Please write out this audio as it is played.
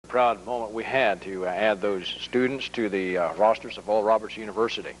proud moment we had to add those students to the rosters of Oral Roberts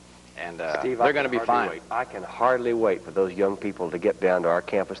University. And Steve, they're going to be fine. I can hardly wait for those young people to get down to our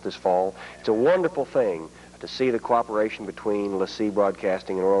campus this fall. It's a wonderful thing to see the cooperation between LaCie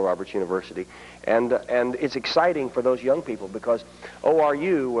Broadcasting and Oral Roberts University. And it's exciting for those young people because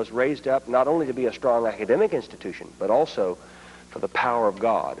ORU was raised up not only to be a strong academic institution, but also for the power of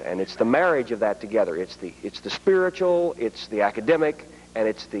God. And it's the marriage of that together. It's the spiritual, it's the academic, and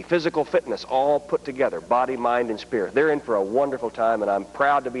it's the physical fitness all put together, body, mind, and spirit. They're in for a wonderful time, and I'm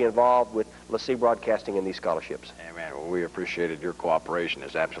proud to be involved with LaCie Broadcasting in these scholarships. Amen. Well, we appreciated your cooperation.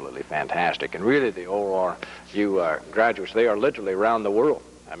 It's absolutely fantastic. And really, the ORU graduates, they are literally around the world.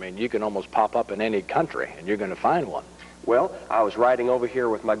 I mean, you can almost pop up in any country, and you're going to find one. Well, I was riding over here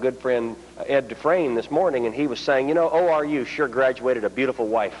with my good friend Ed Dufresne this morning, and he was saying, you know, ORU sure graduated a beautiful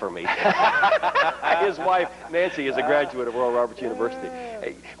wife for me. His wife, Nancy, is a graduate of Oral Roberts University.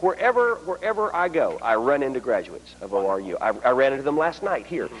 Wherever I go, I run into graduates of ORU. I ran into them last night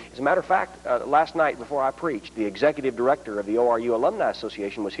here. As a matter of fact, last night before I preached, the executive director of the ORU Alumni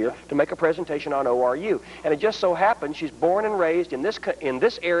Association was here to make a presentation on ORU. And it just so happened she's born and raised in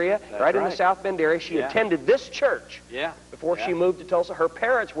this area, right in the South Bend area. She attended this church before she moved to Tulsa. Her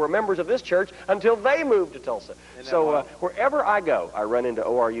parents were members of this church until they moved to Tulsa. So wherever I go, I run into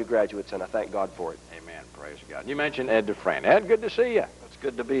ORU graduates, and I thank God for it. Amen. Praise God. You mentioned Ed Dufresne. Ed, good to see you. It's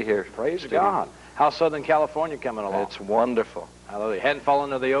good to be here. Praise God. How's Southern California coming along? It's wonderful. Hallelujah. Hadn't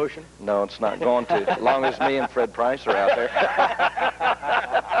fallen into the ocean? No, it's not going to, as long as me and Fred Price are out there.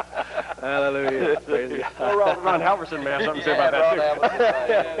 Hallelujah. Praise God. Well, Ron Halverson may have something to say about that,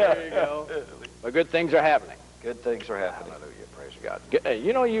 too. There you go. But good things are happening. Good things are happening. Hallelujah. Praise God.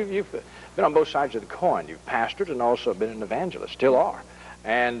 You know, you've been on both sides of the coin. You've pastored and also been an evangelist, still are.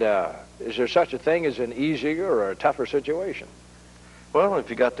 And is there such a thing as an easier or a tougher situation? Well, if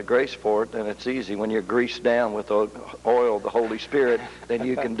you got the grace for it, then it's easy. When you're greased down with oil, the Holy Spirit, then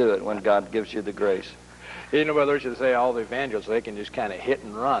you can do it when God gives you the grace. You know, Brother Richard, say all the evangelists, they can just kind of hit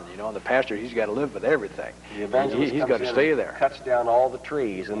and run. You know, and the pastor, he's got to live with everything. The evangelist he's got to stay there. Cuts down all the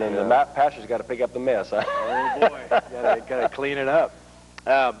trees, and then the pastor's got to pick up the mess. Huh? Oh, boy. Got to clean it up.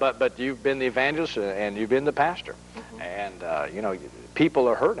 But you've been the evangelist and you've been the pastor. And, you know, people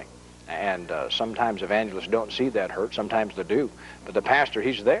are hurting. And sometimes evangelists don't see that hurt. Sometimes they do. But the pastor,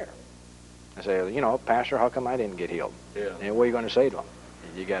 he's there. I say, you know, Pastor, how come I didn't get healed? And what are you going to say to him?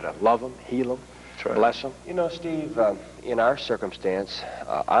 You got to love them, heal them, bless them. You know, Steve, in our circumstance,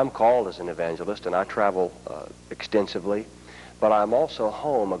 I'm called as an evangelist, and I travel extensively. But I'm also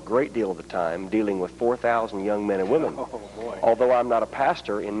home a great deal of the time dealing with 4,000 young men and women. Oh, boy. Although I'm not a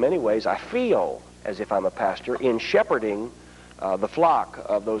pastor, in many ways I feel as if I'm a pastor in shepherding the flock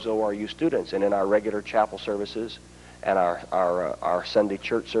of those ORU students, and in our regular chapel services and our Sunday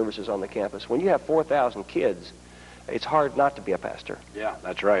church services on the campus. When you have 4,000 kids, it's hard not to be a pastor. Yeah,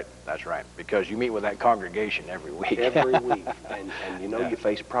 that's right. That's right. Because you meet with that congregation every week. Every week. And you know, you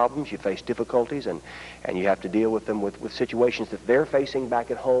face problems, you face difficulties, and you have to deal with them with situations that they're facing back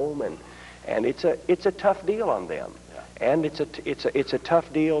at home, and it's a tough deal on them. Yeah. And it's a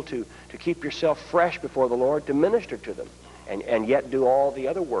tough deal to keep yourself fresh before the Lord, to minister to them. And yet do all the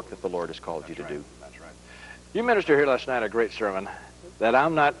other work that the Lord has called you to do. That's right. You ministered here last night a great sermon that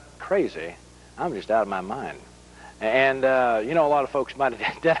I'm not crazy, I'm just out of my mind. And, you know, a lot of folks might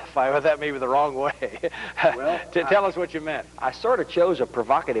identify with that maybe the wrong way. Well, tell us what you meant. I sort of chose a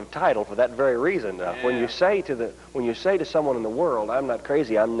provocative title for that very reason. When you say to someone in the world, I'm not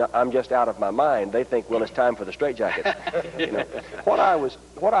crazy, I'm just out of my mind, they think, well, it's time for the straitjackets. You know, what I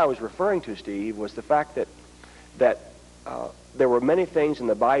was referring to, Steve, was the fact that there were many things in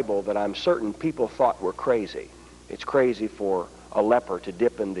the Bible that I'm certain people thought were crazy. It's crazy for a leper to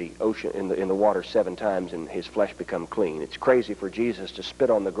dip in the ocean, in the water 7 times and his flesh become clean. It's crazy for Jesus to spit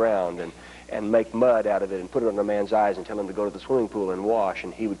on the ground and make mud out of it and put it on a man's eyes and tell him to go to the swimming pool and wash,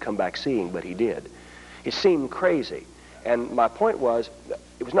 and he would come back seeing, but he did. It seemed crazy. And my point was,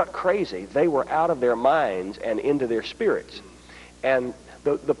 it was not crazy. They were out of their minds and into their spirits. And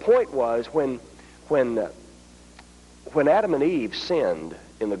the point was, when Adam and Eve sinned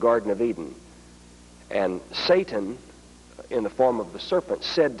in the Garden of Eden, and Satan, in the form of the serpent,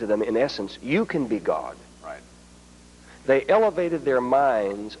 said to them, in essence, you can be God. Right. They elevated their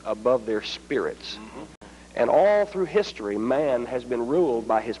minds above their spirits. And all through history, man has been ruled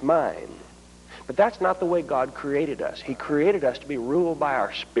by his mind. But that's not the way God created us. He created us to be ruled by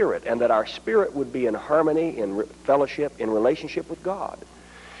our spirit, and that our spirit would be in harmony, in fellowship, in relationship with God.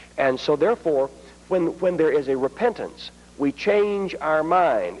 And so therefore, when there is a repentance, we change our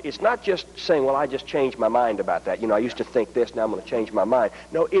mind. It's not just saying, well, I just changed my mind about that. I used to think this, now I'm going to change my mind.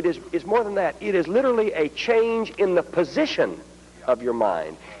 No, it's more than that. It is literally a change in the position of your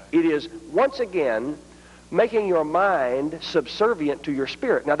mind. It is, once again, making your mind subservient to your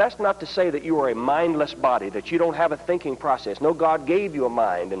spirit. Now, that's not to say that you are a mindless body, that you don't have a thinking process. No, God gave you a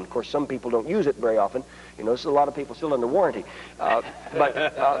mind, and of course some people don't use it very often. There's a lot of people still under warranty.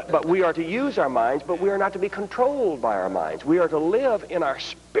 But we are to use our minds, but we are not to be controlled by our minds. We are to live in our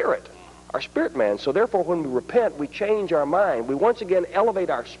spirit man. So therefore, when we repent, we change our mind. We once again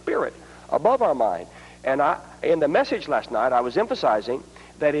elevate our spirit above our mind. And in the message last night, I was emphasizing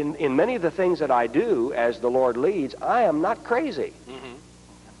that in many of the things that I do as the Lord leads, I am not crazy. Mm-hmm.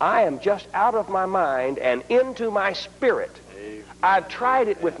 I am just out of my mind and into my spirit. I've tried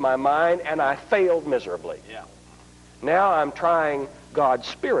it with my mind, and I failed miserably. Yeah. Now I'm trying God's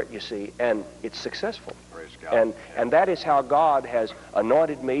Spirit, you see, and it's successful. Praise God. And that is how God has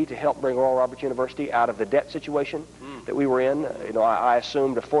anointed me to help bring Oral Roberts University out of the debt situation that we were in. I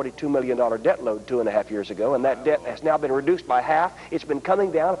assumed a $42 million debt load 2.5 years ago, and that debt has now been reduced by half. It's been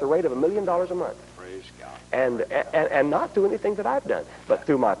coming down at the rate of $1 million a month. Praise God. And not through anything that I've done, but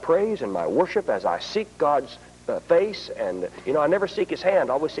through my praise and my worship as I seek God's face, and I never seek his hand,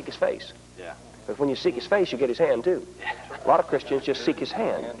 I always seek his face. Yeah. Because when you seek his face, you get his hand too. A lot of Christians just seek his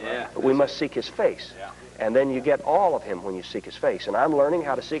hand, but we must seek his face. Yeah. And then you get all of him when you seek his face. And I'm learning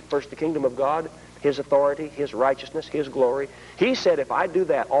how to seek first the kingdom of God, his authority, his righteousness, his glory. He said if I do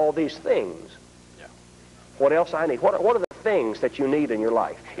that, all these things, what else I need? What are the things that you need in your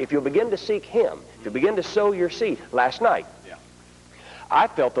life? If you begin to seek him, if you begin to sow your seed. Last night, I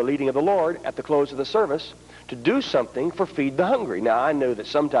felt the leading of the Lord at the close of the service to do something for Feed the Hungry. Now, I knew that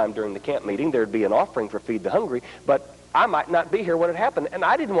sometime during the camp meeting there'd be an offering for Feed the Hungry, but I might not be here when it happened, and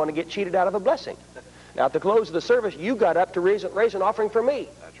I didn't want to get cheated out of a blessing. Now, at the close of the service, you got up to raise an offering for me.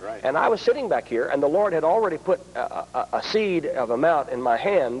 That's right. And I was sitting back here, and the Lord had already put a seed of amount in my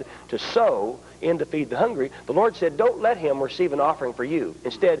hand to sow into Feed the Hungry. The Lord said, don't let him receive an offering for you.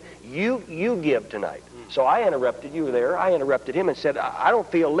 Instead, you give tonight. So I interrupted you there. I interrupted him and said, I don't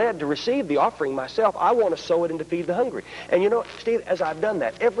feel led to receive the offering myself. I want to sow it in to Feed the Hungry. And Steve, as I've done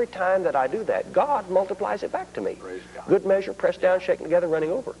that, every time that I do that, God multiplies it back to me. Good measure, pressed down, shaken together,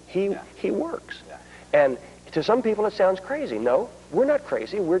 running over. He works. Yeah. And to some people it sounds crazy. No, we're not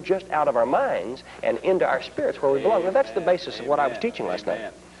crazy. We're just out of our minds and into our spirits where we belong. Now, that's the basis of what I was teaching last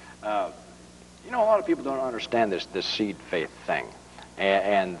night. A lot of people don't understand this seed faith thing.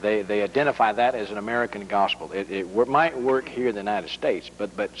 And they identify that as an American gospel. It might work here in the United States,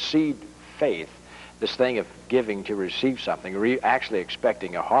 but seed faith, this thing of giving to receive something, actually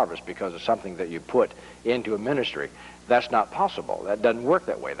expecting a harvest because of something that you put into a ministry, that's not possible. That doesn't work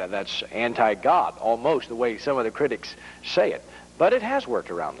that way. That's anti-God, almost, the way some of the critics say it. But it has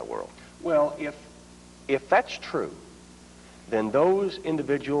worked around the world. Well, if that's true, then those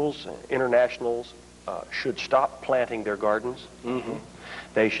individuals, internationals, should stop planting their gardens. Mm-hmm.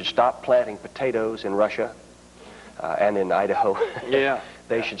 They should stop planting potatoes in Russia and in Idaho. Yeah.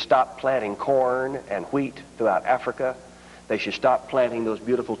 They should stop planting corn and wheat throughout Africa. They should stop planting those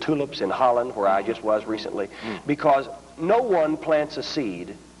beautiful tulips in Holland, where I just was recently, because no one plants a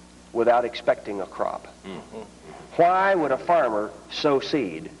seed without expecting a crop. Mm-hmm. Why would a farmer sow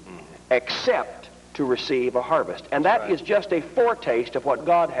seed except to receive a harvest? And that is just a foretaste of what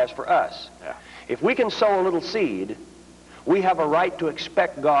God has for us. Yeah. If we can sow a little seed, we have a right to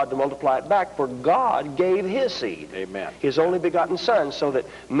expect God to multiply it back, for God gave his seed, Amen, his only begotten Son, so that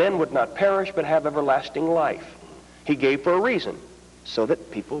men would not perish but have everlasting life. He gave for a reason, so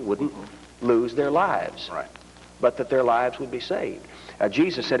that people wouldn't lose their lives, but that their lives would be saved.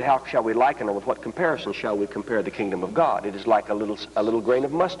 Jesus said, how shall we liken, or with what comparison shall we compare the kingdom of God? It is like a little grain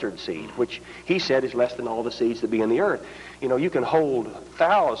of mustard seed, which he said is less than all the seeds that be in the earth. You can hold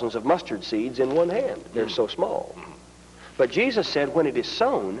thousands of mustard seeds in one hand. They're so small. But Jesus said when it is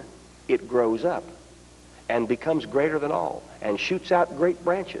sown, it grows up and becomes greater than all and shoots out great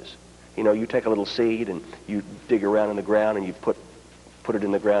branches. You take a little seed and you dig around in the ground and you put it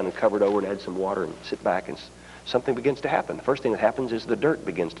in the ground and cover it over and add some water and sit back, and something begins to happen. The first thing that happens is the dirt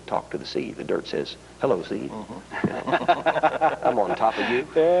begins to talk to the seed. The dirt says, hello, seed. Mm-hmm. I'm on top of you.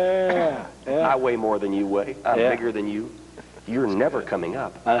 Yeah. I weigh more than you weigh. I'm bigger than you. You're never coming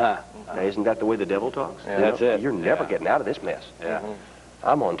up. Now, isn't that the way the devil talks? Yeah, that's it. You're never getting out of this mess. Yeah. Mm-hmm.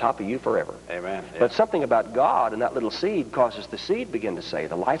 I'm on top of you forever. Amen. Yeah. But something about God and that little seed causes the seed begin to say,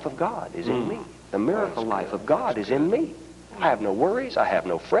 the life of God is in me. The miracle life of God is in me. I have no worries. I have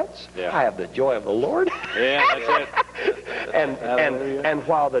no frets. Yeah. I have the joy of the Lord. Yeah, that's it. And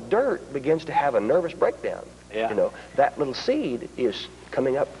while the dirt begins to have a nervous breakdown, Yeah. you know, that little seed is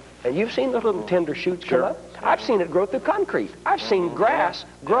coming up. And you've seen those little tender shoots come up? I've seen it grow through concrete. I've seen grass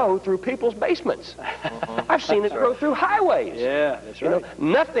grow through people's basements. I've seen it grow through highways. Yeah, that's right. You know,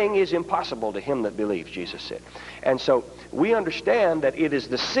 nothing is impossible to him that believes, Jesus said. And so we understand that it is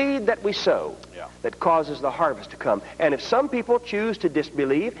the seed that we sow that causes the harvest to come. And if some people choose to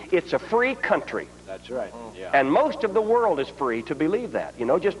disbelieve, it's a free country. That's right. Yeah. And most of the world is free to believe that. You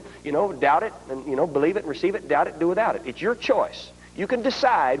know, just, you know, doubt it and, you know, believe it and receive it, doubt it, do without it. It's your choice. You can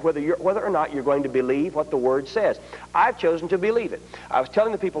decide whether or not you're going to believe what the Word says. I've chosen to believe it. I was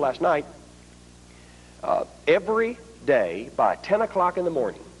telling the people last night, every day by 10 o'clock in the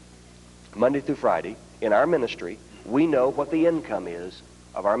morning, Monday through Friday, in our ministry, we know what the income is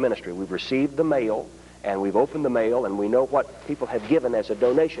of our ministry. We've received the mail, and we've opened the mail, and we know what people have given as a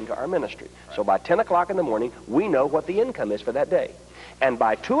donation to our ministry. So by 10 o'clock in the morning, we know what the income is for that day. And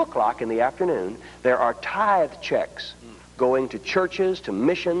by 2 o'clock in the afternoon, there are tithe checks going to churches, to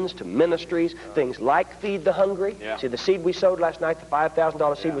missions, to ministries, things like Feed the Hungry. See, the seed we sowed last night, the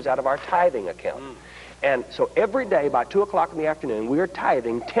 $5,000 seed, was out of our tithing account. And so every day by 2 o'clock in the afternoon, we are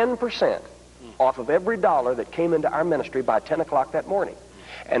tithing 10% off of every dollar that came into our ministry by 10 o'clock that morning.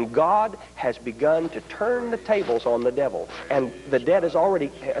 And God has begun to turn the tables on the devil. And the debt is already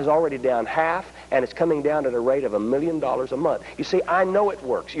down half, and it's coming down at a rate of $1 million a month. You see, I know it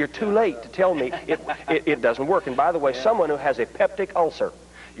works. You're too late to tell me it doesn't work. And by the way, someone who has a peptic ulcer,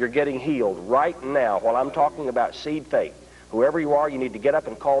 you're getting healed right now while I'm talking about seed faith. Whoever you are, you need to get up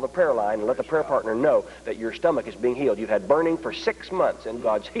and call the prayer line and let the prayer partner know that your stomach is being healed. You've had burning for 6 months, and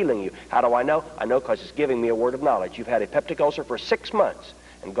God's healing you. How do I know? I know because it's giving me a word of knowledge. You've had a peptic ulcer for 6 months,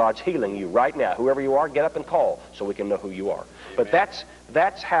 and God's healing you right now. Whoever you are, get up and call so we can know who you are. But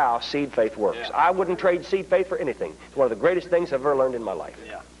that's how seed faith works. I wouldn't trade seed faith for anything. It's one of the greatest things I've ever learned in my life.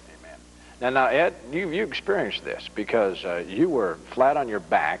 Yeah. Amen. Now, Ed, you experienced this because you were flat on your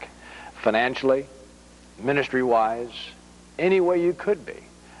back financially, ministry-wise, any way you could be.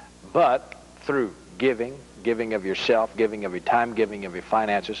 But through giving of yourself, giving of your time, giving of your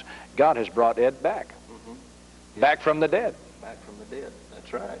finances, God has brought Ed back. Back from the dead. Back from the dead.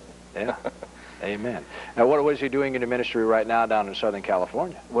 That's right. Yeah. Amen. Now, what is he doing in the ministry right now down in Southern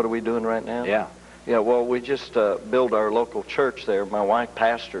California? What are we doing right now? Yeah. Yeah, well, we just built our local church there. My wife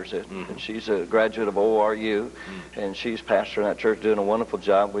pastors it, and she's a graduate of ORU, and she's pastoring that church, doing a wonderful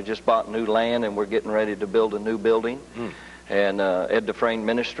job. We just bought new land, and we're getting ready to build a new building. And Ed Dufresne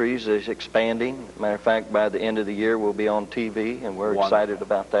Ministries is expanding. Matter of fact, by the end of the year, we'll be on TV, and we're excited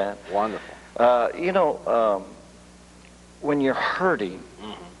about that. Wonderful. You know, when you're hurting,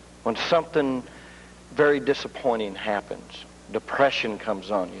 when something very disappointing happens, depression comes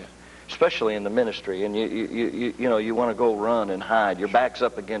on you, especially in the ministry, and you know, you want to go run and hide. Your back's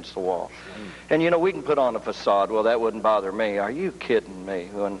up against the wall. And, you know, we can put on a facade, well, that wouldn't bother me. Are you kidding me?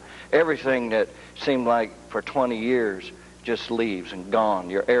 When everything that seemed like for 20 years just leaves and gone,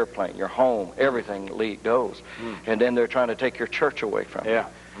 your airplane, your home, everything goes. And then they're trying to take your church away from you.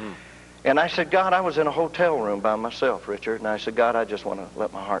 And I said, God, I was in a hotel room by myself, Richard, and I said, God, I just want to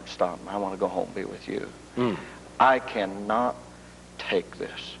let my heart stop. I want to go home and be with you. I cannot take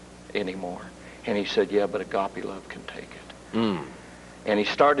this anymore. And he said, yeah, but agape love can take it. And he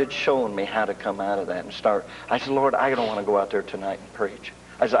started showing me how to come out of that and start. I said, Lord, I don't want to go out there tonight and preach.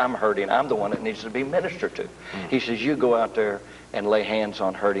 I said, I'm hurting. I'm the one that needs to be ministered to. He says, you go out there and lay hands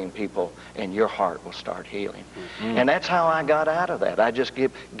on hurting people, and your heart will start healing. And that's how I got out of that. I just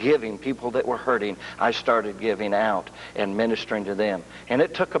giving people that were hurting. I started giving out and ministering to them. And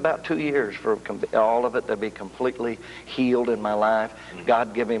it took about 2 years for all of it to be completely healed in my life.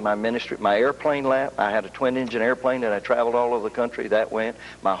 God gave me my ministry. My airplane left. I had a twin-engine airplane that I traveled all over the country. That went.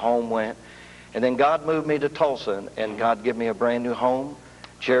 My home went. And then God moved me to Tulsa, and God gave me a brand new home.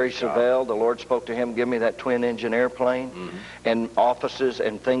 Jerry Savelle, the Lord spoke to him, give me that twin-engine airplane, and offices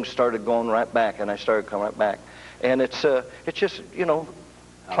and things started going right back, and I started coming right back. And it's just, you know,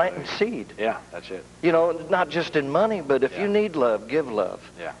 planting seed. Yeah, that's it. You know, not just in money, but if you need love, give love.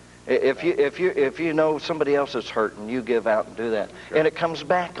 Yeah. If you know somebody else is hurting, you give out and do that, and it comes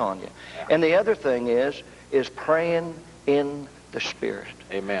back on you. And the other thing is praying in the Spirit.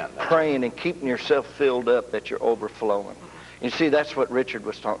 Amen. Praying and keeping yourself filled up that you're overflowing. You see, that's what Richard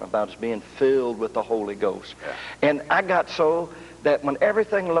was talking about, is being filled with the Holy Ghost. And I got so that when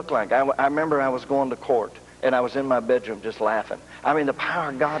everything looked like, I remember I was going to court, and I was in my bedroom just laughing. I mean, the power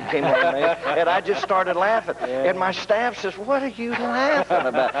of God came on me, and I just started laughing. And my staff says, "What are you laughing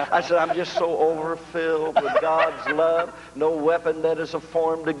about?" I said, "I'm just so overfilled with God's love. No weapon that is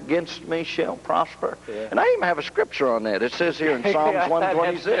formed against me shall prosper." And I even have a scripture on that. It says here in Psalms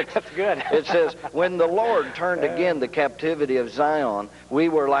 126. That's good. It says, "When the Lord turned again the captivity of Zion, we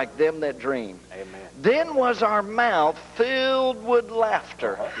were like them that dream. Amen. Then was our mouth filled with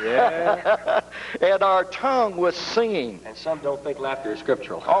laughter, Yeah. and our tongue was singing." And some don't think laughter is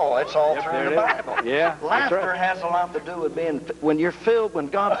scriptural. Oh, it's all Yep, through there the it is. Bible. Yeah, that's Laughter right. has a lot to do with being, when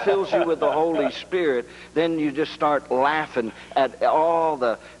God fills you with the Holy Spirit, then you just start laughing at all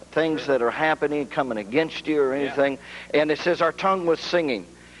the things that are happening, coming against you or anything. And it says our tongue was singing.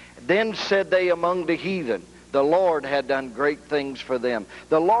 Then said they among the heathen, "The Lord had done great things for them.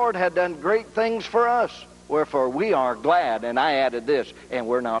 The Lord had done great things for us. Wherefore we are glad." And I added this, "and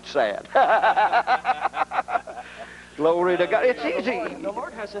we're not sad." Glory to God. It's easy. The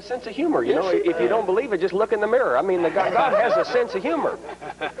Lord has a sense of humor. You know, if you don't believe it, just look in the mirror. I mean, God has a sense of humor.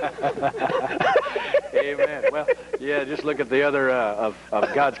 Amen. Well, yeah, just look at the other of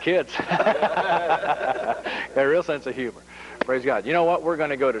God's kids. A real sense of humor. Praise God. You know what? We're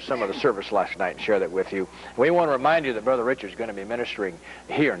going to go to some of the service last night and share that with you. We want to remind you that Brother Richard's going to be ministering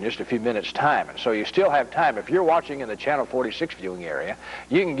here in just a few minutes' time. And so you still have time. If you're watching in the Channel 46 viewing area,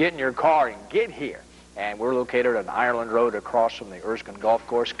 you can get in your car and get here. And we're located on Ireland Road across from the Erskine Golf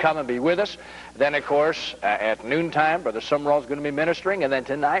Course. Come and be with us. Then, of course, at noontime, Brother Sumrall is going to be ministering. And then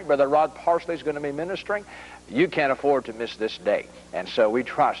tonight, Brother Rod Parsley is going to be ministering. You can't afford to miss this day. And so we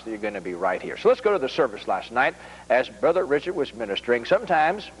trust that you're going to be right here. So let's go to the service last night as Brother Richard was ministering.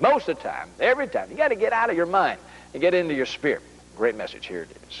 Sometimes, most of the time, every time, you got to get out of your mind and get into your spirit. Great message. Here it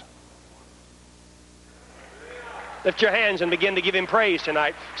is. Lift your hands and begin to give him praise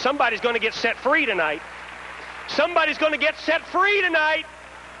tonight. Somebody's going to get set free tonight. Somebody's going to get set free tonight.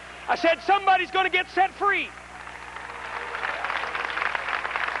 I said somebody's going to get set free.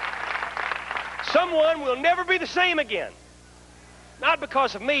 Someone will never be the same again. Not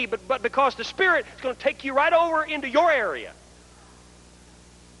because of me, but because the Spirit is going to take you right over into your area.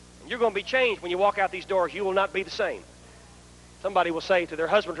 And you're going to be changed when you walk out these doors. You will not be the same. Somebody will say to their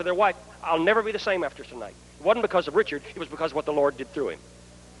husband, to their wife, "I'll never be the same after tonight." It wasn't because of Richard. It was because of what the Lord did through him.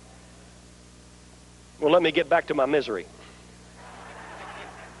 Well, let me get back to my misery.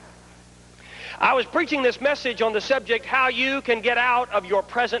 I was preaching this message on the subject, how you can get out of your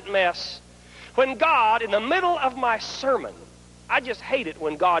present mess, when God, in the middle of my sermon, I just hate it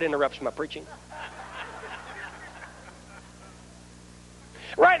when God interrupts my preaching.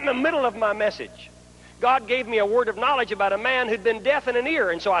 Right in the middle of my message, God gave me a word of knowledge about a man who'd been deaf in an ear.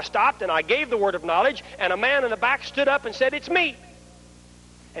 And so I stopped and I gave the word of knowledge, and a man in the back stood up and said, "It's me."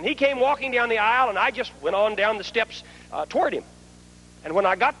 And he came walking down the aisle, and I just went on down the steps toward him. And when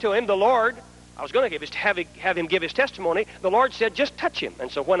I got to him, the Lord, I was going to have him give his testimony. The Lord said, "Just touch him."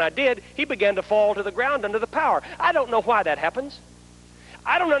 And so when I did, he began to fall to the ground under the power. I don't know why that happens.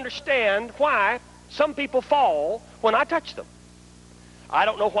 I don't understand why some people fall when I touch them. I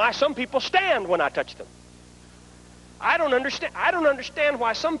don't know why some people stand when I touch them. I don't understand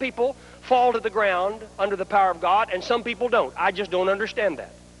why some people fall to the ground under the power of God and some people don't. I just don't understand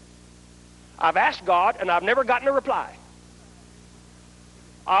that. I've asked God and I've never gotten a reply.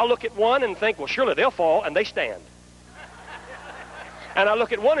 I'll look at one and think, well, surely they'll fall, and they stand. And I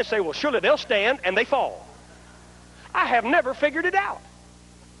look at one and say, well, surely they'll stand, and they fall. I have never figured it out.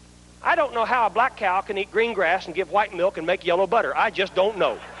 I don't know how a black cow can eat green grass and give white milk and make yellow butter. I just don't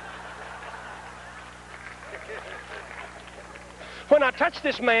know. When I touched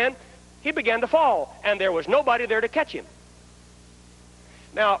this man, he began to fall, and there was nobody there to catch him.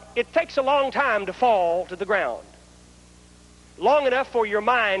 Now, it takes a long time to fall to the ground. Long enough for your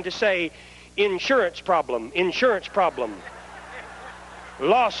mind to say, insurance problem,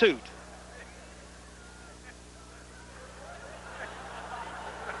 lawsuit.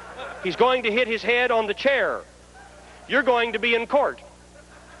 He's going to hit his head on the chair. You're going to be in court.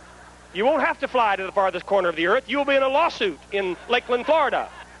 You won't have to fly to the farthest corner of the earth. You'll be in a lawsuit in Lakeland, Florida.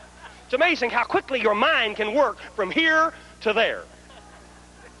 It's amazing how quickly your mind can work from here to there.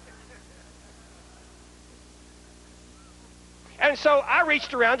 And so I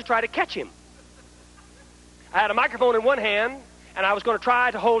reached around to try to catch him. I had a microphone in one hand, and I was going to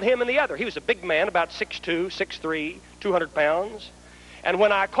try to hold him in the other. He was a big man, about 6'2", 6'3", 200 pounds. And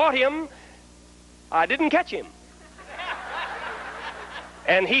when I caught him, I didn't catch him.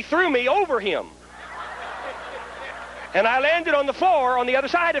 And he threw me over him. And I landed on the floor on the other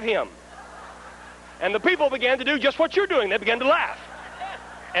side of him. And the people began to do just what you're doing. They began to laugh.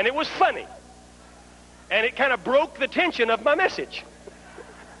 And it was funny. And it kind of broke the tension of my message.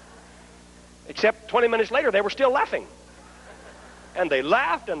 Except 20 minutes later, they were still laughing. And they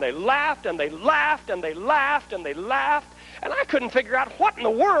laughed, and they laughed, and they laughed, and they laughed, and they laughed. And I couldn't figure out what in the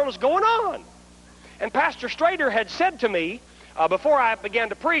world is going on. And Pastor Strader had said to me, before I began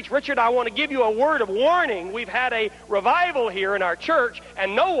to preach, Richard, I want to give you a word of warning. We've had a revival here in our church,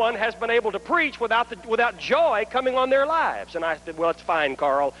 and no one has been able to preach without joy coming on their lives. And I said, well, it's fine,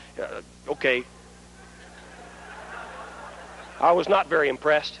 Carl. Okay. I was not very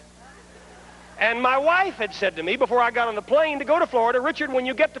impressed. And my wife had said to me before I got on the plane to go to Florida, Richard, when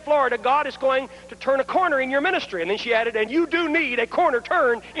you get to Florida, God is going to turn a corner in your ministry. And then she added, and you do need a corner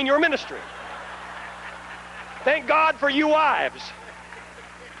turn in your ministry. Thank God for you wives.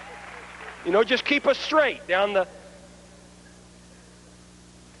 You know, just keep us straight down the...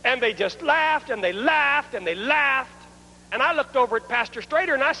 And they just laughed, and they laughed, and they laughed. And I looked over at Pastor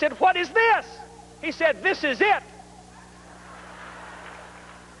Strader, and I said, what is this? He said, this is it.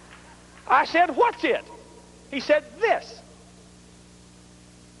 I said, what's it? He said, this.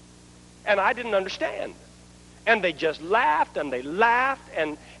 And I didn't understand. And they just laughed, and they laughed,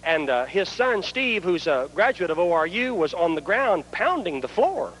 and his son, Steve, who's a graduate of ORU, was on the ground pounding the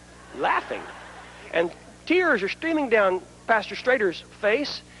floor, laughing. And tears are streaming down Pastor Strader's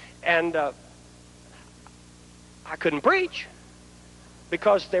face, and I couldn't preach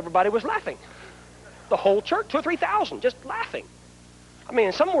because everybody was laughing. The whole church, 2,000 or 3,000, just laughing. I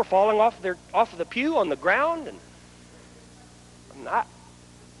mean, some were falling off of the pew on the ground, and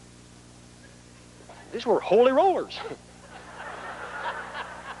these were holy rollers.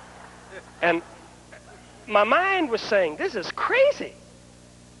 And my mind was saying, this is crazy.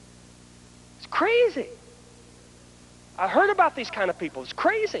 It's crazy. I heard about these kind of people. It's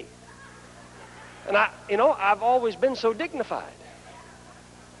crazy. And I've always been so dignified.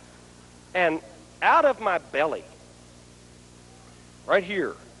 And out of my belly, right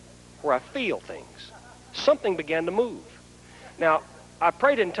here, where I feel things, something began to move. Now, I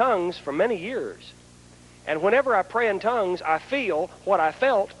prayed in tongues for many years. And whenever I pray in tongues, I feel what I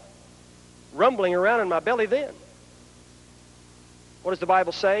felt rumbling around in my belly then. What does the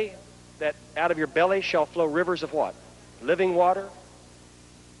Bible say? That out of your belly shall flow rivers of what? Living water?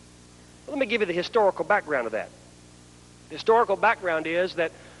 Well, let me give you the historical background of that. The historical background is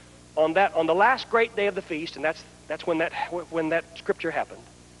that on the last great day of the feast, and that's when that scripture happened,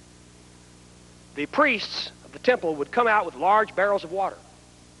 the priests of the temple would come out with large barrels of water.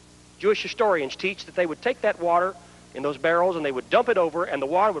 Jewish historians teach that they would take that water in those barrels and they would dump it over, and the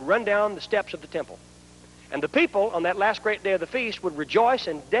water would run down the steps of the temple. And the people on that last great day of the feast would rejoice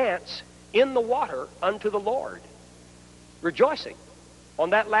and dance in the water unto the Lord, rejoicing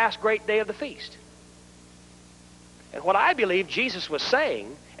on that last great day of the feast. And what I believe Jesus was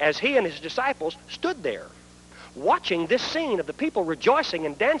saying as he and his disciples stood there watching this scene of the people rejoicing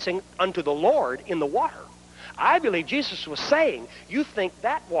and dancing unto the Lord in the water, I believe Jesus was saying, you think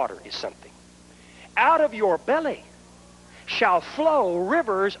that water is something. Out of your belly shall flow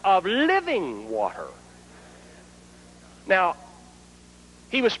rivers of living water. Now,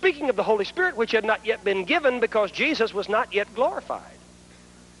 he was speaking of the Holy Spirit, which had not yet been given because Jesus was not yet glorified.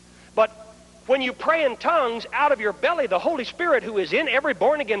 But when you pray in tongues, out of your belly, the Holy Spirit, who is in every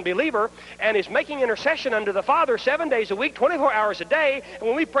born-again believer and is making intercession unto the Father 7 days a week, 24 hours a day, and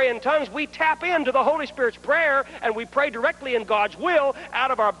when we pray in tongues, we tap into the Holy Spirit's prayer and we pray directly in God's will.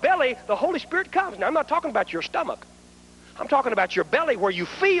 Out of our belly, the Holy Spirit comes. Now, I'm not talking about your stomach. I'm talking about your belly where you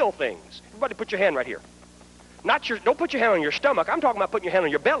feel things. Everybody put your hand right here. Don't put your hand on your stomach. I'm talking about putting your hand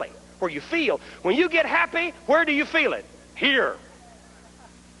on your belly where you feel. When you get happy, where do you feel it? Here.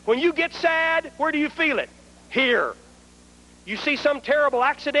 When you get sad, where do you feel it? Here. You see some terrible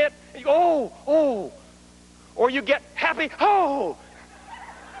accident, and you go, oh. Or you get happy, oh.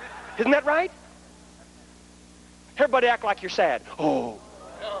 Isn't that right? Everybody act like you're sad. Oh.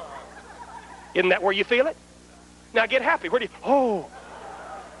 Isn't that where you feel it? Now get happy. Where do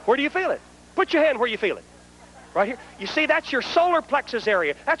you feel it? Put your hand where you feel it. Right here. You see, that's your solar plexus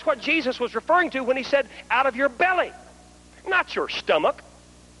area. That's what Jesus was referring to when he said, out of your belly. Not your stomach.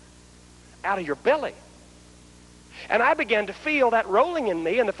 Out of your belly. And I began to feel that rolling in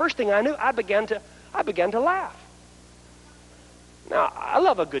me, and the first thing I knew, I began to laugh. Now, I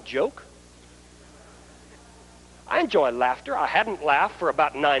love a good joke. I enjoy laughter. I hadn't laughed for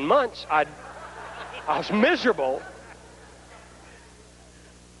about 9 months. I was miserable.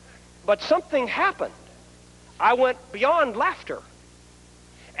 But something happened. I went beyond laughter.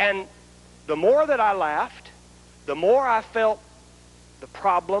 And the more that I laughed, the more I felt the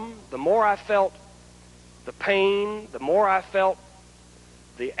problem, the more I felt the pain, the more I felt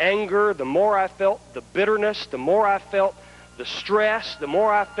the anger, the more I felt the bitterness, the more I felt the stress, the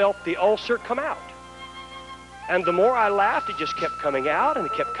more I felt the ulcer come out. And the more I laughed, it just kept coming out, and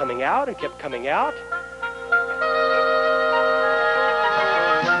it kept coming out, and kept coming out.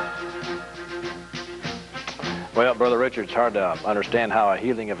 Well, Brother Richard, it's hard to understand how a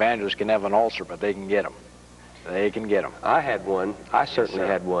healing evangelist can have an ulcer, but they can get them. They can get them. I had one. I certainly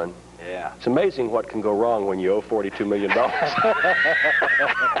had one. Yeah. It's amazing what can go wrong when you owe $42 million.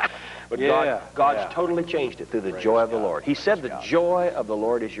 But God's totally changed it through the joy of the Lord. He said the joy of the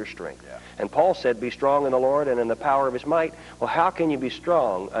Lord is your strength. Yeah. And Paul said, be strong in the Lord and in the power of his might. Well, how can you be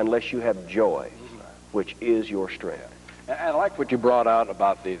strong unless you have joy, which is your strength? And I like what you brought out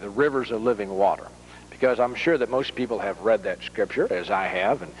about the rivers of living water, because I'm sure that most people have read that scripture, as I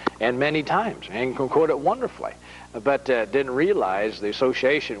have, and many times, and can quote it wonderfully, but didn't realize the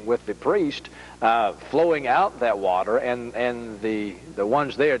association with the priest flowing out that water and the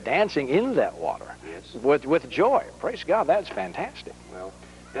ones there dancing in that water with joy. Praise God, that's fantastic. Well,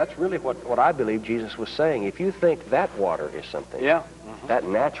 that's really what I believe Jesus was saying. If you think that water is something, that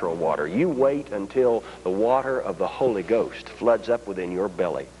natural water, you wait until the water of the Holy Ghost floods up within your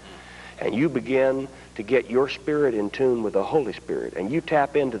belly, and you begin to get your spirit in tune with the Holy Spirit, and you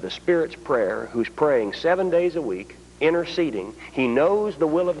tap into the Spirit's prayer, who's praying 7 days a week, interceding. He knows the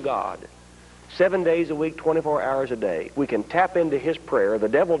will of God. 7 days a week, 24 hours a day. We can tap into his prayer. The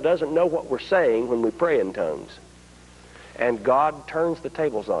devil doesn't know what we're saying when we pray in tongues. And God turns the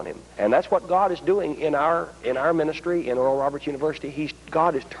tables on him. And that's what God is doing in our ministry, in Oral Roberts University.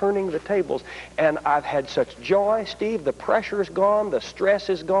 God is turning the tables. And I've had such joy, Steve. The pressure is gone. The stress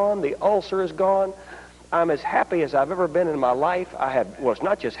is gone. The ulcer is gone. I'm as happy as I've ever been in my life. Well, it's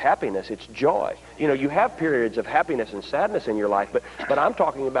not just happiness, it's joy. You know, you have periods of happiness and sadness in your life, but I'm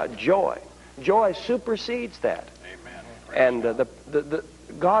talking about joy. Joy supersedes that. Amen. And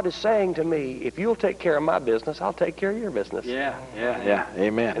God is saying to me, if you'll take care of my business, I'll take care of your business. Yeah.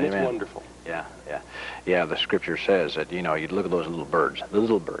 Amen. And Amen. It's wonderful. Yeah, the scripture says that, you look at those little birds, the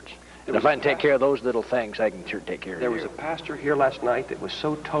little birds. And if I can take care of those little things, I can sure take care of you. There was a pastor here last night that was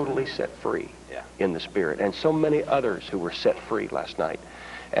so totally set free in the Spirit, and so many others who were set free last night.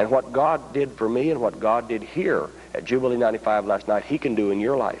 And what God did for me and what God did here at Jubilee 95 last night, he can do in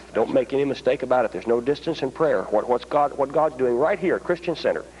your life. Don't make any mistake about it. There's no distance in prayer. What God's doing right here at Christian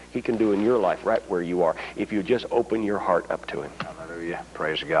Center, he can do in your life right where you are if you just open your heart up to him. Hallelujah.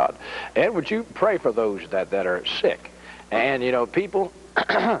 Praise God. And would you pray for those that are sick? And, people,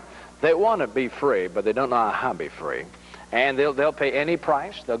 they want to be free, but they don't know how to be free. And they'll pay any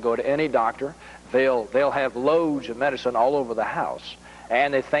price. They'll go to any doctor. They'll have loads of medicine all over the house,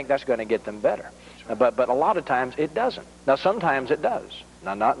 and they think that's going to get them better. But a lot of times it doesn't. Now, sometimes it does.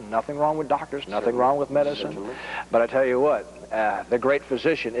 Now, nothing wrong with doctors, nothing wrong with medicine. But I tell you what, the great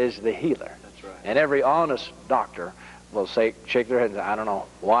physician is the healer. That's right. And every honest doctor will shake their head and say, I don't know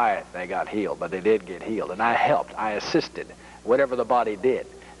why they got healed, but they did get healed. And I helped, I assisted, whatever the body did.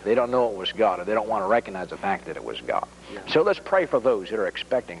 They don't know it was God, or they don't want to recognize the fact that it was God. Yeah. So let's pray for those that are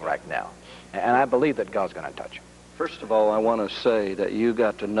expecting right now. And I believe that God's going to touch them. First of all, I want to say that you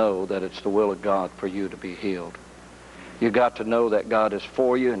got to know that it's the will of God for you to be healed. You got to know that God is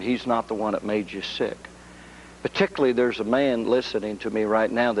for you, and he's not the one that made you sick. Particularly, there's a man listening to me right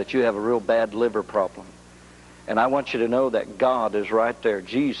now that you have a real bad liver problem. And I want you to know that God is right there.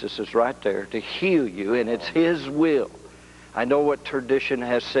 Jesus is right there to heal you, and it's his will. I know what tradition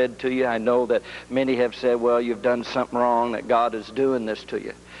has said to you. I know that many have said, well, you've done something wrong, that God is doing this to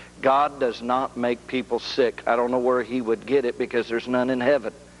you. God does not make people sick. I don't know where he would get it, because there's none in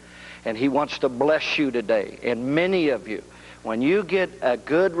heaven. And he wants to bless you today. And many of you, when you get a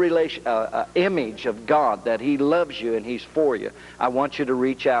good image of God, that he loves you and he's for you, I want you to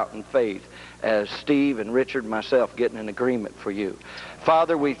reach out in faith, as Steve and Richard and myself get in an agreement for you.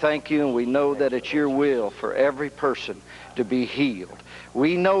 Father, we thank you, and we know that it's your will for every person to be healed.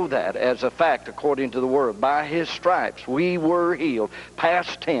 We know that as a fact, according to the Word. By his stripes we were healed.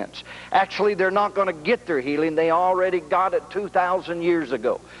 Past tense. Actually, they're not going to get their healing. They already got it 2,000 years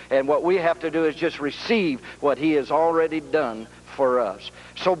ago. And what we have to do is just receive what he has already done for us.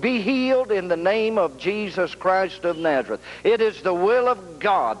 So be healed in the name of Jesus Christ of Nazareth. It is the will of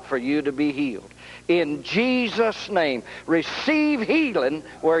God for you to be healed. In Jesus' name, receive healing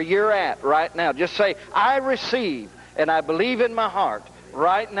where you're at right now. Just say, I receive, and I believe in my heart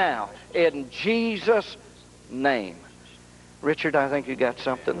right now, in Jesus' name. Richard, I think you got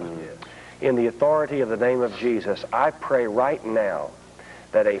something. In the authority of the name of Jesus, I pray right now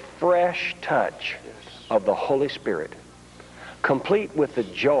that a fresh touch of the Holy Spirit, complete with the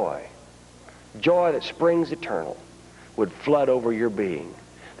joy that springs eternal, would flood over your being.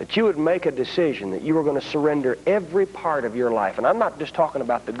 that you would make a decision that you were going to surrender every part of your life. And I'm not just talking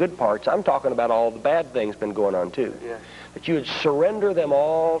about the good parts. I'm talking about all the bad things been going on too. Yes. That you would surrender them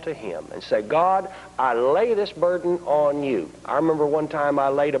all to Him and say, God, I lay this burden on you. I remember one time I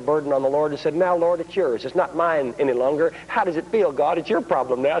laid a burden on the Lord and said, now, Lord, it's yours. It's not mine any longer. How does it feel, God? It's your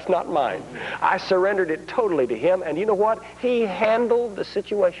problem now. It's not mine. I surrendered it totally to Him, and you know what? He handled the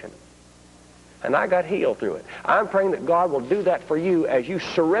situation. And I got healed through it. I'm praying that God will do that for you as you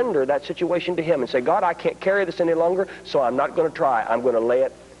surrender that situation to Him and say, God, I can't carry this any longer, so I'm not going to try. I'm going to lay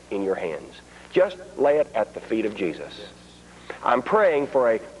it in your hands. Just lay it at the feet of Jesus. I'm praying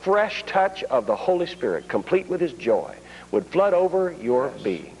for a fresh touch of the Holy Spirit, complete with His joy, would flood over your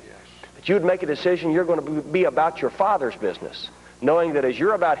being. That you would make a decision you're going to be about your Father's business, knowing that as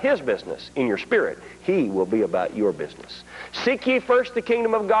you're about His business in your spirit, He will be about your business. Seek ye first the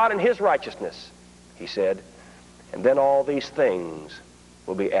kingdom of God and His righteousness, He said, and then all these things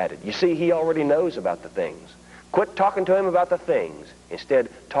will be added. You see, He already knows about the things. Quit talking to Him about the things. Instead,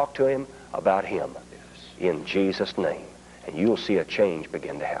 talk to Him about Him. In Jesus' name. And you'll see a change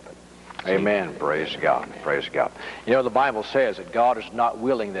begin to happen. Amen. Praise God. Praise God. You know, the Bible says that God is not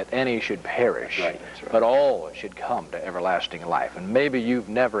willing that any should perish, Right. but all should come to everlasting life. And maybe you've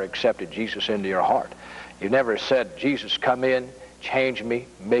never accepted Jesus into your heart. You've never said, Jesus, come in, change me,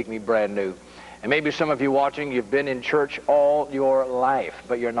 make me brand new. And maybe some of you watching, you've been in church all your life,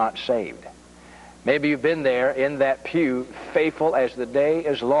 but you're not saved. Maybe you've been there in that pew, faithful as the day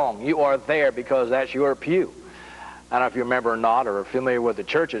is long. You are there because that's your pew. I don't know if you remember or not or are familiar with the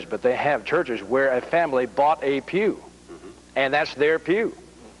churches, but they have churches where a family bought a pew, and that's their pew.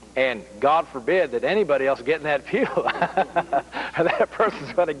 And God forbid that anybody else get in that pew. That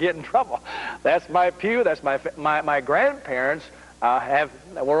person's going to get in trouble. That's my pew. That's my grandparents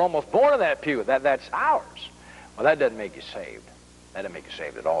were almost born in that pew. That's ours. Well, that doesn't make you saved. That doesn't make you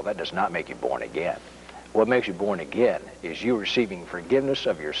saved at all. That does not make you born again. What makes you born again is you receiving forgiveness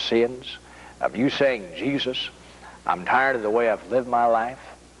of your sins, of you saying, Jesus, I'm tired of the way I've lived my life,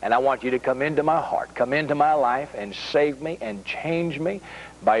 and I want you to come into my heart, come into my life and save me and change me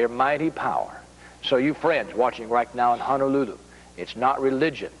by your mighty power. So you friends watching right now in Honolulu, it's not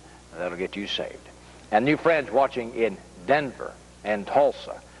religion that'll get you saved. And you friends watching in Denver and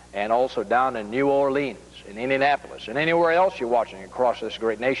Tulsa and also down in New Orleans, in Indianapolis, and anywhere else you're watching across this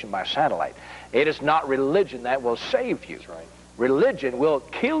great nation by satellite, it is not religion that will save you. That's right. Religion will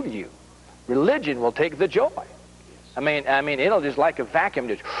kill you. Religion will take the joy. I mean, it'll just like a vacuum.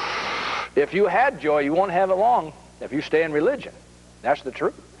 Just, if you had joy, you won't have it long if you stay in religion. That's the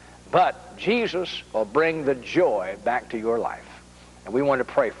truth. But Jesus will bring the joy back to your life. And we want to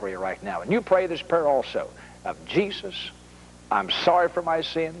pray for you right now. And you pray this prayer also of Jesus, I'm sorry for my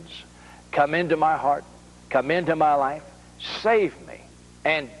sins. Come into my heart. Come into my life. Save me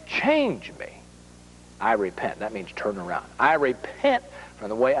and change me. I repent. That means turn around. I repent from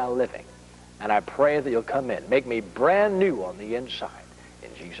the way I'm living. And I pray that you'll come in. Make me brand new on the inside. In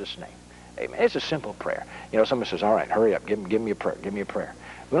Jesus' name. Amen. It's a simple prayer. You know, someone says, all right, hurry up. Give me a prayer. Give me a prayer.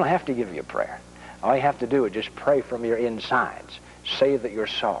 We don't have to give you a prayer. All you have to do is just pray from your insides. Say that you're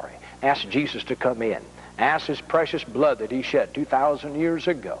sorry. Ask Jesus to come in. Ask His precious blood that He shed 2,000 years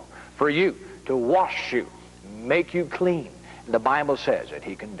ago for you to wash you, make you clean. And the Bible says that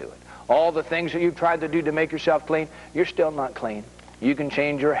He can do it. All the things that you've tried to do to make yourself clean, you're still not clean. You can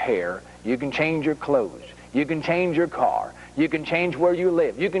change your hair. You can change your clothes. You can change your car. You can change where you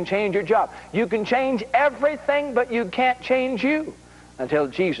live. You can change your job. You can change everything, but you can't change you until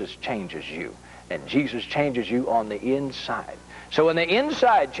Jesus changes you. And Jesus changes you on the inside. So when the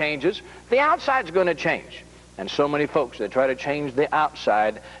inside changes, the outside's going to change. And so many folks, they try to change the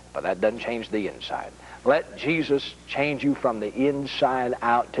outside, but that doesn't change the inside. Let Jesus change you from the inside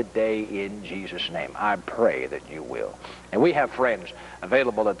out today in Jesus' name. I pray that you will. And we have friends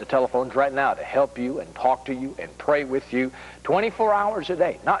available at the telephones right now to help you and talk to you and pray with you 24 hours a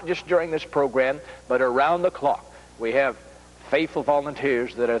day, not just during this program, but around the clock. We have faithful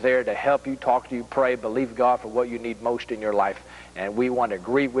volunteers that are there to help you, talk to you, pray, believe God for what you need most in your life. And we want to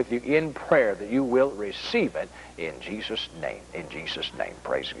agree with you in prayer that you will receive it in Jesus' name. In Jesus' name.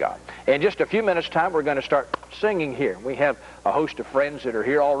 Praise God. In just a few minutes' time, we're going to start singing here. We have a host of friends that are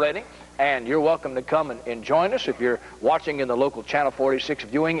here already, and you're welcome to come and join us if you're watching in the local Channel 46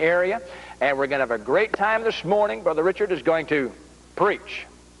 viewing area. And we're going to have a great time this morning. Brother Richard is going to preach,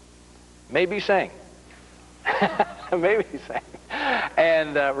 maybe sing. Maybe sing.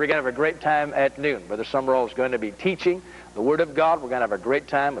 And we're going to have a great time at noon. Brother Sumrall is going to be teaching the Word of God. We're going to have a great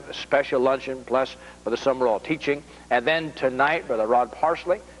time with a special luncheon plus Brother Sumrall teaching. And then tonight, Brother Rod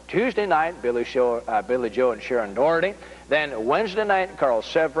Parsley, Tuesday night, Billy Joe and Sharon Doherty. Then Wednesday night, Carl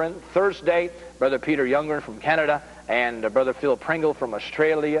Severin. Thursday, Brother Peter Youngren from Canada and Brother Phil Pringle from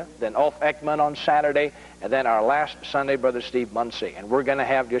Australia. Then Ulf Ekman on Saturday. And then our last Sunday, Brother Steve Muncie. And we're going to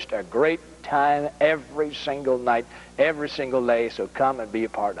have just a great time every single night, every single day, so come and be a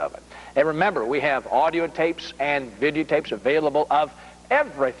part of it. And remember, we have audio tapes and videotapes available of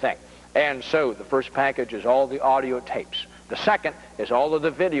everything. And so the first package is all the audio tapes. The second is all of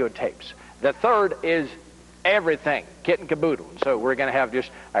the videotapes. The third is everything, kit and caboodle. And so we're going to have just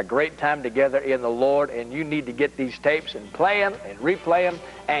a great time together in the Lord, and you need to get these tapes and play them and replay them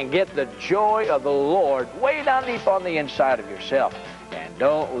and get the joy of the Lord way down deep on the inside of yourself. And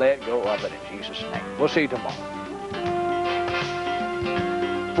don't let go of it in Jesus' name. We'll see you tomorrow.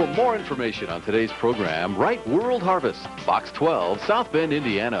 For more information on today's program, write World Harvest, Box 12, South Bend,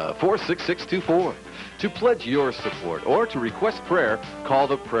 Indiana, 46624. To pledge your support or to request prayer, call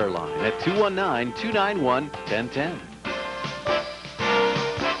the prayer line at 219-291-1010.